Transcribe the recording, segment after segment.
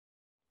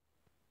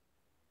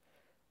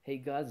Hey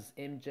guys, it's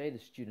MJ, the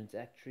student's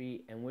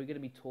actuary, and we're going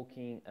to be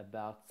talking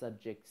about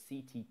subject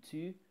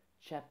CT2,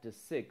 chapter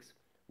 6,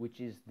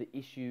 which is the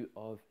issue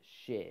of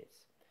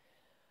shares.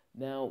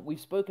 Now,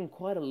 we've spoken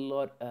quite a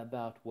lot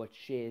about what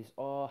shares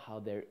are, how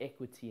they're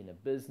equity in a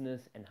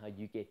business, and how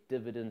you get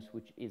dividends,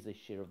 which is a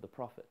share of the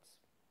profits.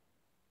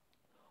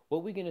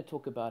 What we're going to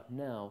talk about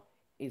now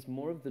is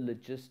more of the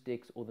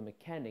logistics or the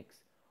mechanics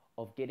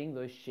of getting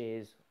those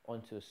shares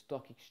onto a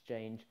stock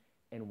exchange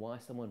and why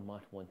someone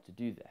might want to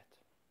do that.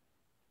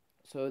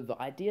 So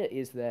the idea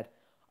is that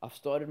I've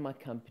started my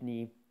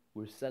company,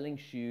 we're selling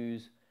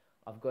shoes,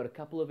 I've got a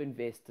couple of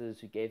investors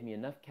who gave me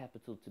enough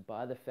capital to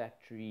buy the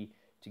factory,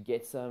 to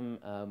get some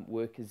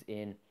workers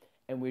in,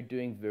 and we're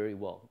doing very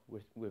well.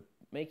 We're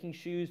making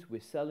shoes, we're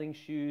selling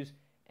shoes,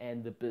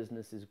 and the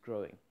business is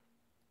growing.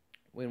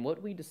 When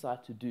what we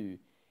decide to do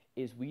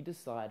is we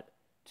decide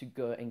to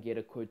go and get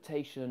a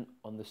quotation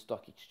on the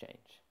stock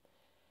exchange.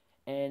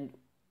 And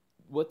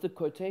what the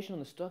quotation on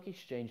the stock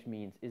exchange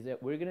means is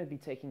that we're going to be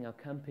taking our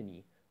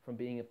company from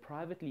being a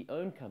privately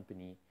owned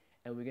company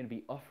and we're going to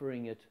be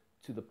offering it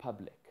to the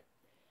public.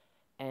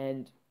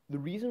 And the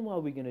reason why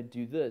we're going to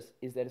do this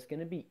is that it's going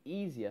to be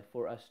easier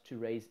for us to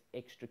raise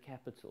extra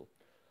capital.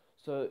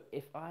 So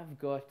if I've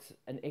got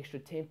an extra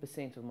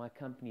 10% of my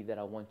company that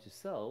I want to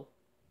sell,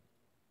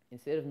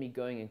 instead of me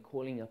going and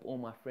calling up all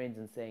my friends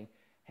and saying,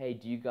 hey,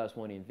 do you guys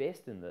want to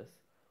invest in this?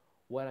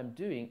 What I'm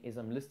doing is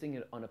I'm listing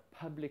it on a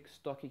public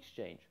stock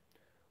exchange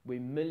where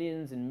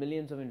millions and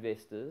millions of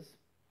investors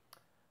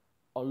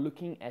are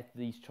looking at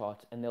these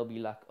charts and they'll be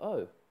like,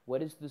 oh,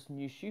 what is this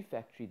new shoe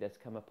factory that's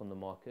come up on the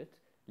market?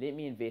 Let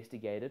me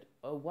investigate it.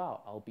 Oh,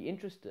 wow, I'll be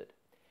interested.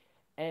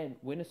 And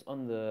when it's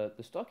on the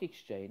stock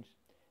exchange,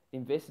 the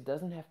investor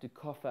doesn't have to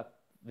cough up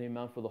the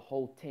amount for the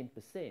whole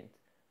 10%,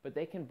 but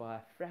they can buy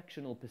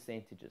fractional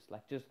percentages,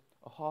 like just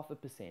a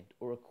 0.5%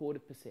 or a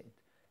 0.25%.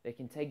 They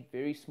can take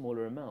very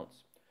smaller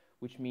amounts,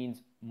 which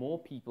means more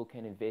people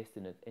can invest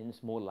in it and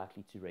it's more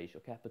likely to raise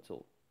your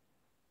capital.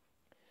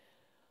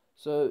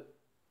 So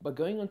by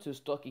going onto a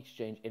stock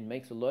exchange, it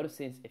makes a lot of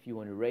sense if you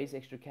want to raise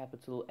extra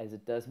capital, as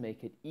it does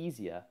make it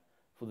easier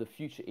for the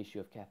future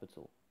issue of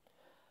capital.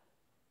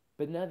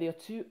 But now there are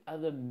two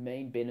other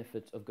main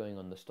benefits of going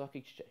on the stock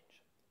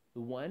exchange.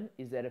 The one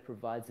is that it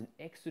provides an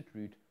exit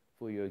route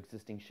for your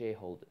existing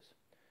shareholders.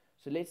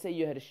 So let's say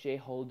you had a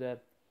shareholder,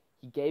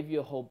 he gave you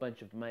a whole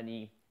bunch of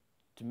money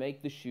to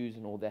make the shoes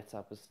and all that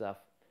type of stuff,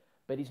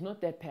 but he's not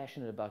that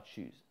passionate about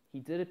shoes. He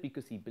did it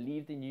because he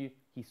believed in you,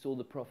 he saw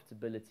the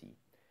profitability,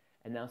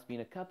 and now it's been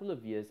a couple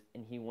of years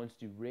and he wants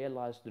to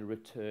realize the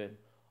return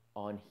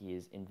on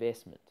his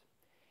investment.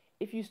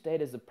 If you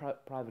stayed as a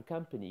private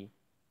company,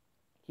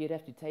 he'd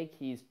have to take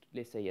his,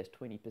 let's say he has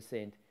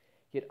 20%,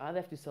 he'd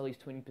either have to sell his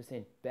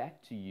 20%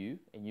 back to you,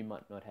 and you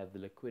might not have the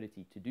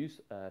liquidity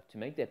to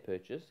make that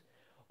purchase,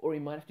 or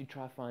he might have to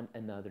try to find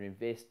another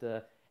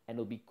investor, and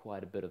it'll be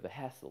quite a bit of a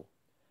hassle.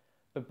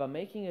 But by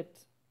making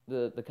it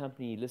the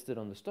company listed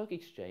on the stock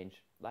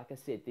exchange, like I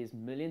said, there's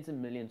millions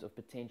and millions of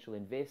potential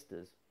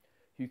investors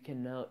who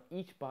can now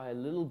each buy a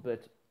little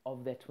bit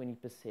of that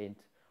 20%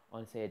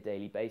 on, say, a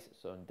daily basis.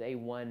 So on day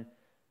one,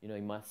 he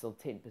might sell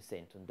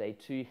 10%. On day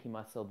two, he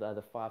might sell the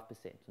other 5%.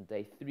 On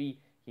day three,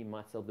 he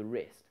might sell the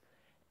rest.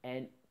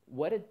 And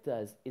what it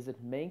does is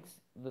it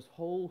makes this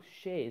whole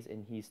shares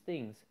in his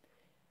things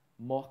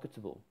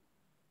marketable.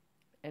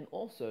 And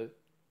also,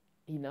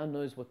 he now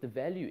knows what the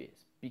value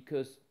is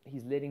because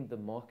he's letting the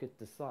market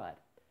decide.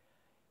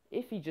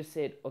 If he just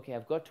said, okay,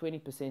 I've got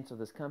 20% of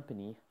this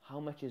company,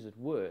 how much is it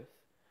worth?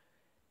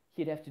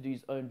 He'd have to do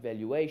his own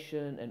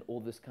valuation and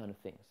all this kind of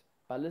things.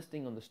 By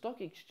listing on the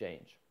stock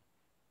exchange,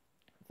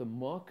 the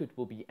market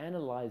will be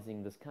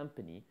analyzing this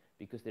company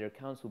because their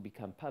accounts will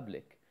become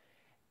public,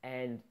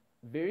 and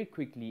very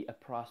quickly a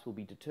price will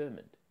be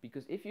determined.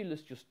 Because if you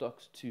list your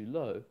stocks too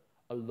low,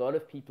 a lot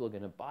of people are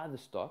going to buy the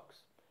stocks,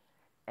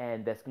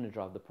 and that's going to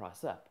drive the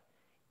price up.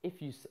 If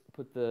you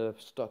put the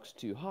stocks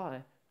too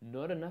high,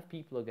 not enough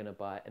people are going to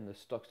buy, and the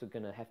stocks are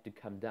going to have to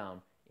come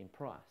down in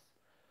price.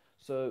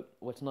 So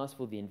what's nice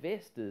for the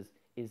investors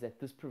is that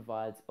this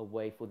provides a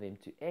way for them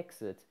to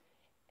exit,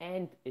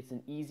 and it's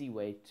an easy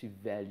way to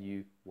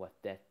value what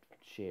that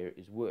share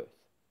is worth.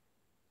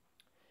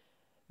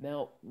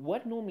 Now,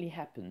 what normally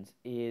happens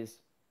is,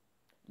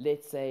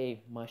 let's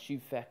say my shoe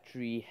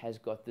factory has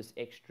got this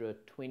extra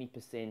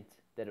 20%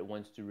 that it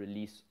wants to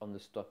release on the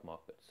stock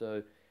market.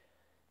 So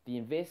the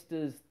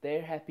investors,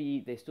 they're happy,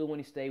 they still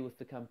want to stay with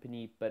the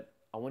company, but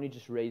I want to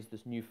just raise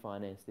this new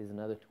finance. There's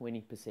another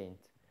 20%.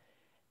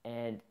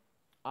 And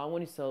I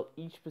want to sell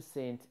each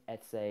percent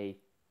at, say,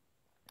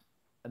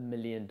 $1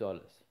 million.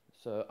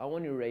 So I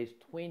want to raise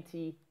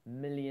 $20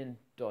 million.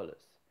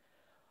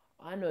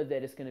 I know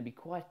that it's going to be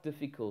quite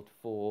difficult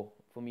for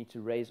me to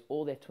raise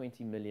all that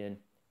 20 million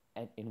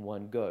in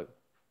one go.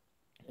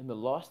 And the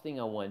last thing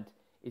I want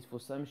is for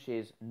some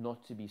shares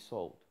not to be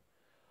sold.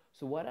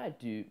 So what I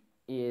do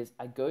is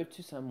I go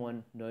to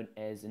someone known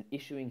as an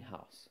issuing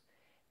house,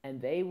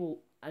 and they will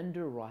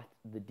underwrite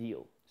the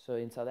deal. So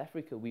in South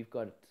Africa, we've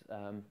got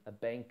a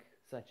bank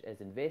such as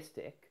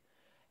Investec,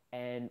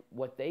 And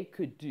what they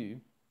could do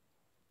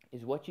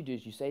is, what you do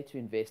is you say to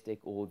Investec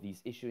or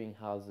these issuing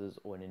houses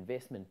or an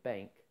investment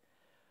bank,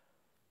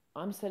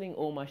 I'm selling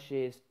all my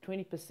shares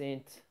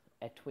 20%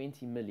 at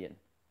 20 million.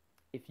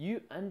 If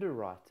you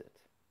underwrite it,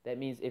 that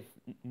means if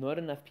not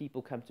enough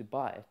people come to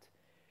buy it,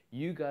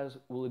 you guys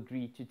will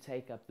agree to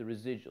take up the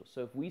residual.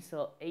 So if we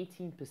sell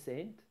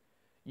 18%,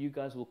 you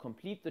guys will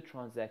complete the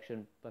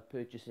transaction by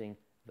purchasing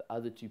the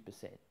other 2%.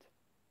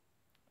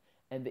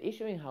 And the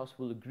issuing house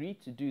will agree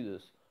to do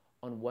this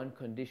on one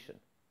condition,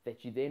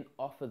 that you then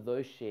offer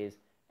those shares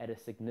at a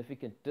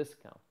significant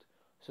discount,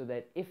 so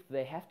that if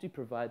they have to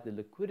provide the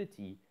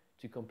liquidity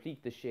to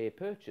complete the share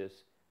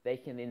purchase, they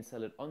can then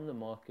sell it on the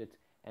market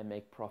and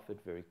make profit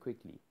very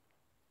quickly.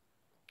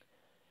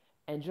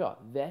 And yeah,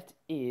 that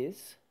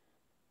is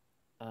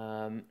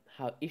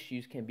how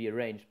issues can be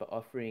arranged by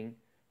offering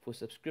for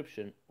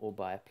subscription or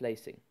by a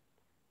placing.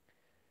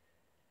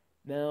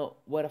 Now,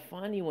 what I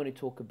finally want to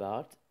talk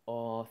about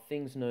are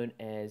things known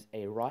as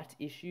a right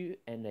issue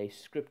and a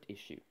script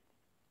issue.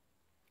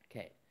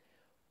 Okay,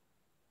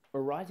 a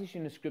right issue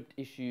and a script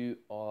issue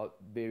are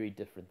very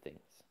different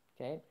things.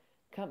 Okay,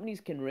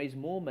 companies can raise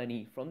more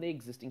money from their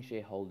existing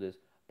shareholders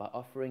by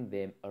offering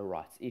them a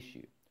rights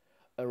issue.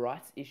 A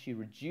rights issue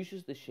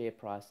reduces the share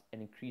price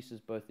and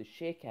increases both the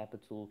share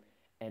capital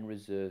and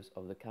reserves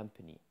of the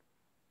company.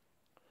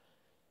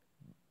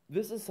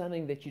 This is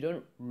something that you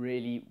don't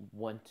really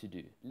want to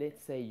do.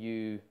 Let's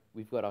say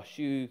we've got our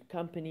shoe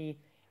company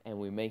and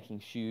we're making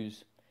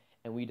shoes,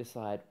 and we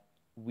decide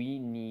we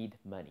need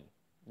money.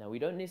 Now, we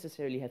don't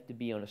necessarily have to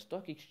be on a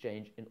stock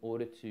exchange in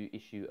order to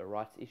issue a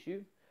rights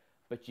issue,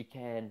 but you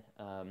can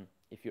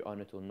if you're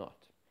on it or not.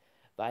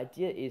 The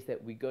idea is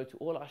that we go to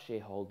all our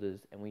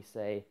shareholders and we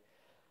say,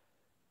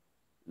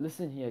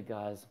 listen here,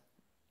 guys,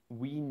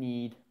 we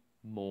need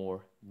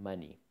more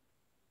money.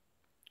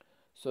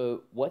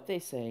 So what they're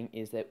saying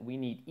is that we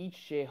need each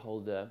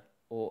shareholder,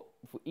 or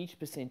for each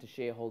percent a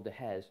shareholder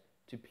has,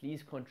 to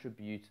please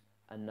contribute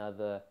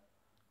another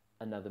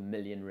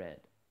million rand.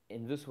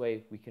 In this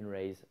way, we can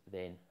raise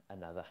then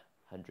another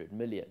 100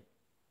 million.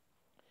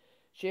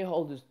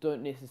 Shareholders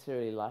don't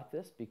necessarily like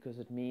this because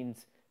it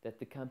means that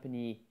the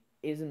company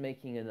isn't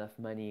making enough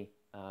money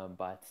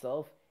by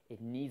itself.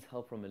 It needs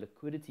help from a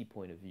liquidity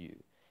point of view.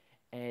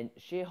 And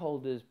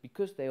shareholders,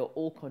 because they are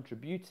all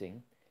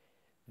contributing,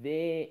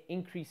 their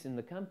increase in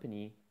the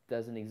company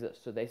doesn't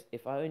exist. So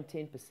if I own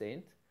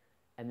 10%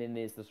 and then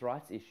there's this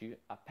rights issue,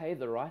 I pay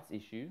the rights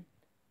issue,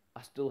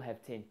 I still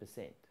have 10%.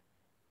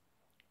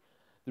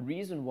 The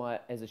reason why,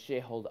 as a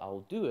shareholder, I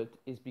will do it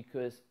is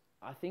because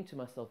I think to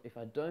myself, if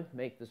I don't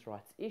make this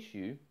rights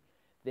issue,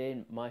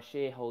 then my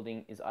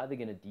shareholding is either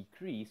going to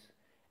decrease,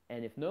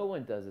 and if no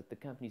one does it, the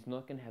company's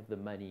not going to have the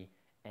money,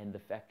 and the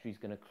factory's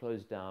going to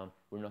close down,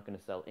 we're not going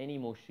to sell any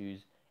more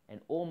shoes,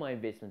 and all my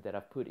investment that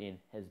I've put in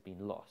has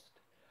been lost.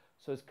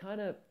 So it's kind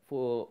of,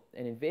 for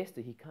an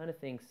investor, he kind of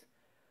thinks,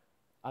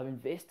 I've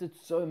invested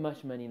so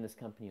much money in this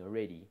company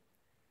already.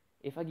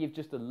 If I give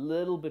just a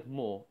little bit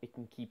more, it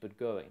can keep it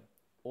going.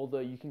 Although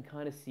you can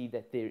kind of see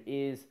that there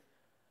is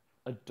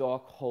a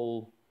dark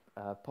hole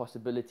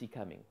possibility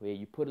coming, where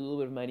you put a little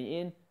bit of money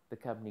in, the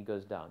company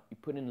goes down. You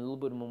put in a little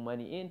bit more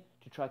money in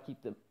to try to keep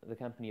the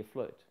company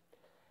afloat.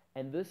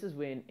 And this is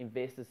when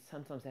investors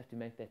sometimes have to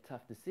make that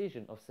tough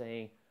decision of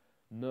saying,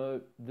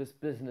 no, this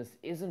business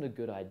isn't a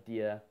good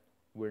idea.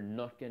 We're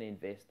not going to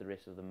invest the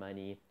rest of the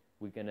money.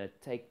 We're going to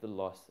take the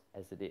loss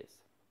as it is.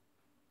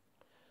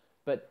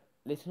 But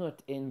let's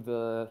not end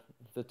the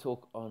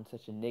talk on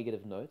such a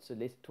negative note. So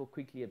let's talk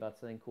quickly about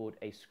something called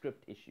a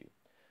script issue.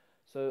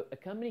 So a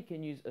company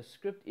can use a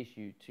script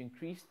issue to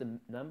increase the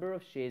number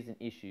of shares in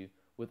issue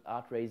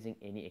without raising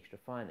any extra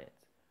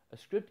finance. A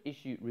script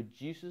issue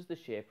reduces the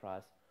share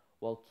price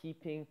while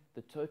keeping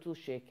the total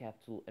share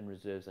capital and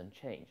reserves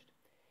unchanged.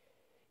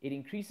 It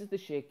increases the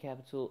share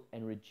capital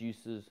and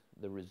reduces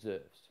the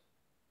reserves.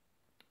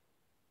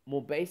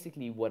 More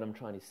basically, what I'm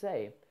trying to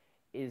say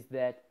is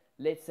that,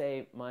 let's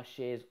say my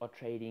shares are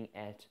trading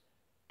at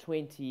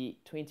 20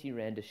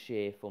 Rand a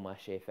share for my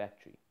share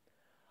factory.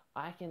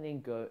 I can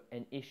then go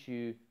and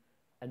issue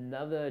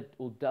another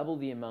or double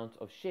the amount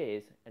of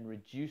shares and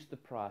reduce the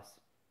price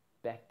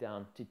back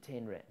down to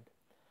 10 Rand.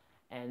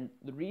 And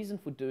the reason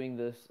for doing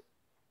this,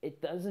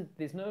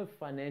 there's no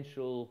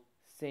financial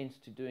sense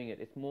to doing it.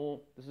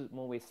 This is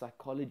more where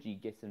psychology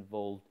gets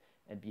involved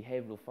and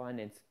behavioral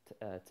finance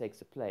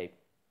takes a play.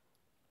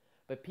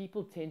 But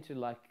people tend to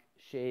like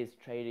shares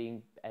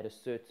trading at a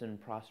certain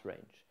price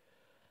range.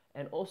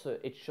 And also,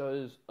 it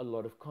shows a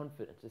lot of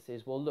confidence. It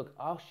says, well, look,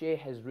 our share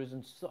has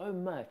risen so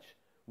much,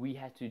 we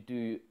had to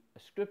do a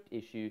script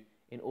issue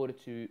in order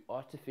to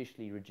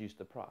artificially reduce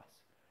the price.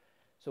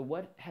 So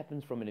what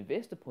happens from an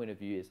investor point of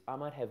view is I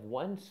might have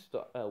one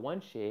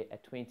share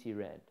at 20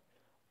 Rand.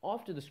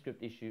 After the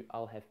script issue,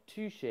 I'll have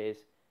 2 shares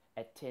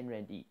at 10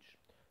 Rand each.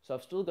 So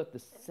I've still got the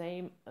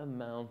same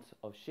amount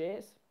of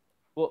shares.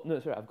 Well, no,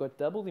 sorry, I've got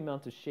double the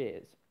amount of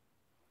shares,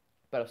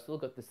 but I've still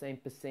got the same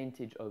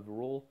percentage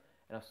overall,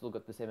 and I've still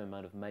got the same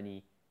amount of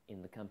money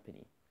in the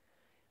company.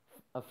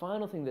 A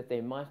final thing that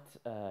they might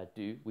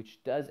do,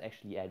 which does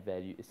actually add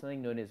value, is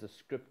something known as a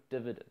scrip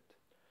dividend.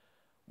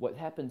 What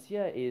happens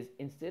here is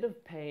instead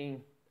of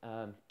paying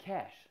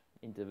cash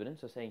in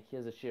dividends, so saying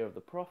here's a share of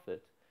the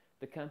profit,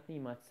 the company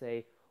might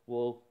say,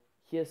 well,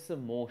 here's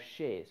some more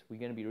shares. We're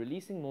going to be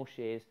releasing more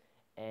shares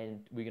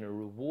and we're going to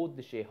reward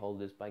the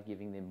shareholders by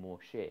giving them more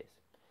shares.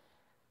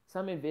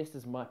 Some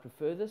investors might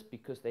prefer this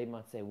because they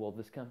might say, well,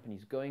 this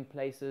company's going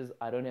places.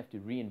 I don't have to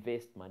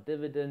reinvest my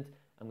dividend.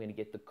 I'm going to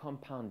get the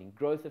compounding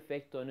growth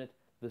effect on it.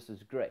 This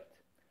is great.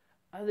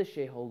 Other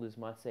shareholders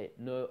might say,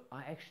 no,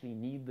 I actually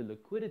need the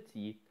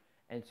liquidity,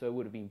 and so it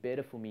would have been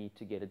better for me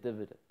to get a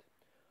dividend.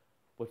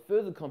 What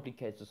further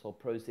complicates this whole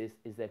process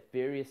is that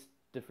various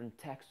different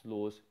tax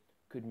laws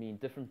could mean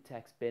different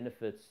tax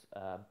benefits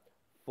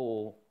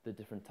for the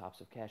different types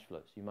of cash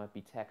flows. You might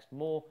be taxed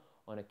more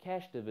on a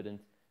cash dividend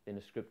than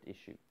a scrip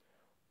issue,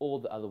 or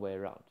the other way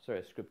around, sorry,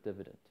 a scrip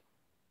dividend.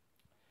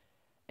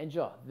 And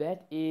yeah,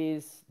 that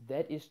is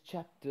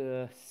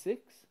chapter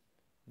 6,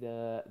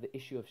 the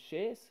issue of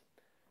shares.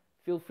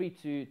 Feel free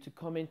to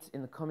comment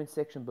in the comment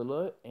section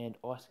below and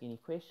ask any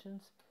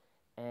questions.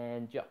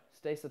 And yeah,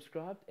 stay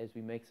subscribed as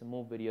we make some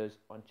more videos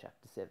on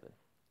chapter 7.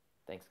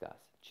 Thanks guys.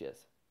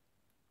 Cheers.